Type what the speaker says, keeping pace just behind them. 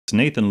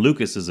Nathan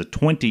Lucas is a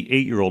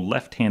 28-year-old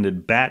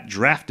left-handed bat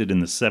drafted in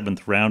the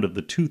 7th round of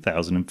the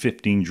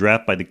 2015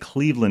 draft by the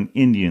Cleveland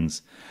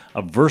Indians.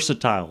 A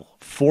versatile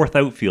fourth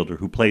outfielder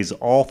who plays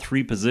all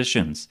three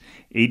positions.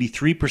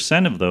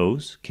 83% of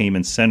those came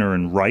in center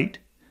and right.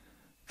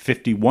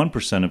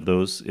 51% of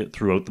those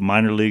throughout the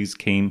minor leagues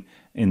came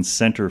in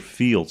center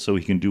field. So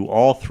he can do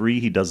all three.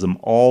 He does them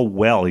all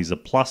well. He's a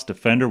plus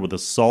defender with a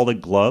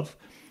solid glove.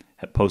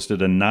 Had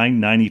posted a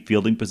 .990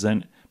 fielding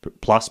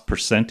plus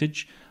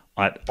percentage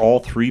at all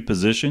three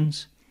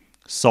positions.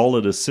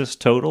 Solid assist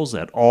totals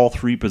at all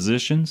three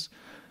positions.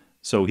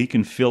 So he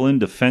can fill in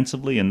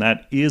defensively, and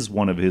that is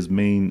one of his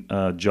main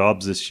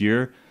jobs this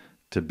year,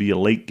 to be a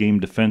late-game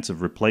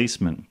defensive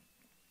replacement.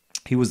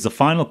 He was the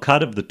final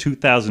cut of the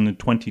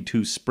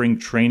 2022 spring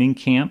training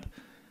camp.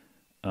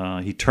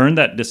 He turned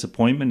that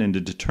disappointment into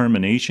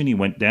determination. He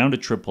went down to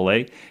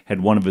AAA,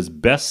 had one of his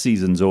best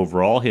seasons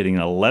overall, hitting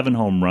 11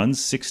 home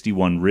runs,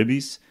 61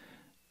 ribbies,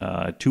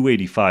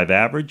 285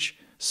 average,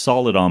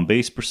 solid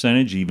on-base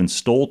percentage, he even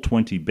stole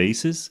 20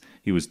 bases.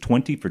 He was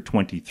 20 for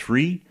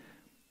 23,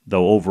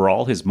 though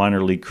overall his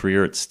minor league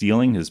career at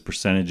stealing, his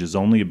percentage is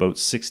only about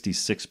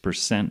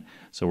 66%.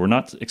 So we're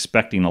not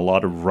expecting a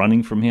lot of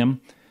running from him,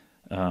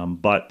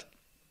 but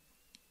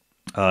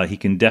he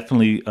can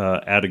definitely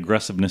add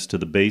aggressiveness to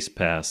the base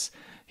pass.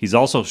 He's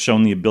also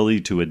shown the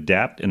ability to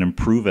adapt and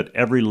improve at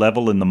every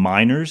level in the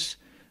minors.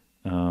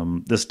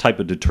 This type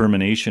of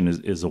determination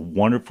is a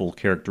wonderful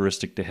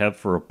characteristic to have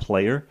for a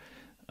player.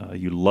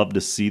 You love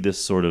to see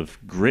this sort of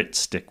grit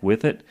stick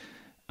with it,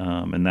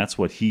 and that's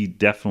what he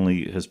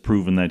definitely has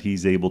proven that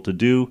he's able to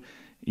do.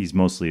 He's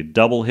mostly a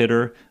double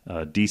hitter,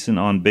 decent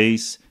on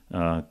base,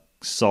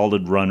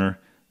 solid runner,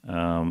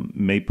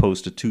 may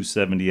post a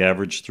 270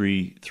 average,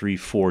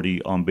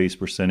 340 on base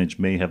percentage,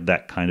 may have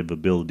that kind of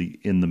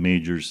ability in the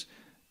majors,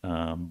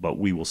 but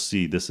we will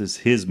see. This is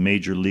his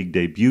major league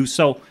debut,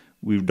 so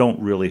we don't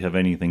really have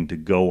anything to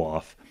go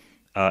off.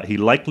 He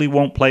likely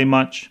won't play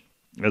much,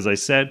 as I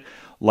said.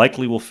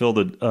 Likely will fill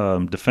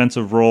the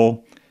defensive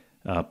role,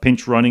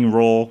 pinch running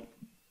role,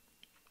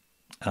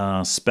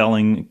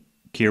 spelling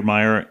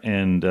Kiermaier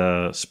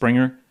and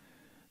Springer,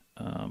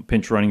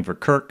 pinch running for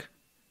Kirk.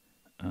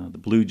 The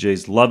Blue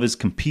Jays love his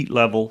compete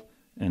level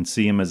and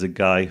see him as a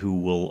guy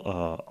who will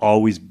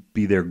always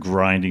be there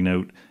grinding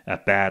out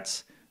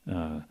at-bats,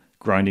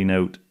 grinding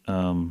out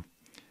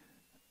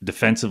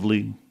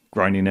defensively,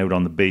 grinding out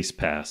on the base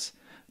pass.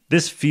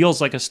 This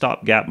feels like a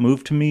stopgap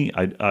move to me.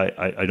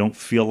 I don't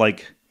feel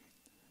like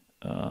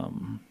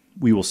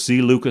we will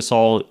see Lucas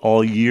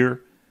all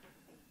year.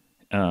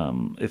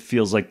 It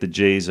feels like the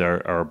Jays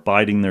are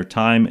biding their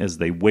time as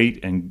they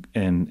wait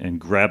and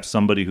grab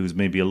somebody who's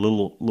maybe a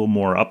little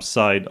more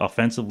upside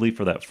offensively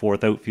for that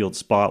fourth outfield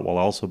spot while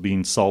also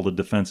being solid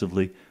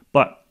defensively.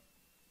 But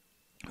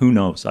who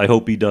knows? I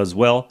hope he does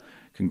well.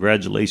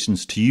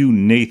 Congratulations to you,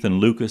 Nathan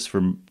Lucas,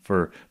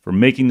 for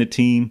making the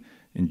team.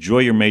 Enjoy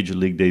your major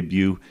league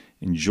debut.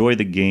 Enjoy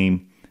the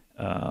game,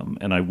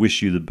 and I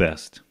wish you the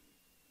best.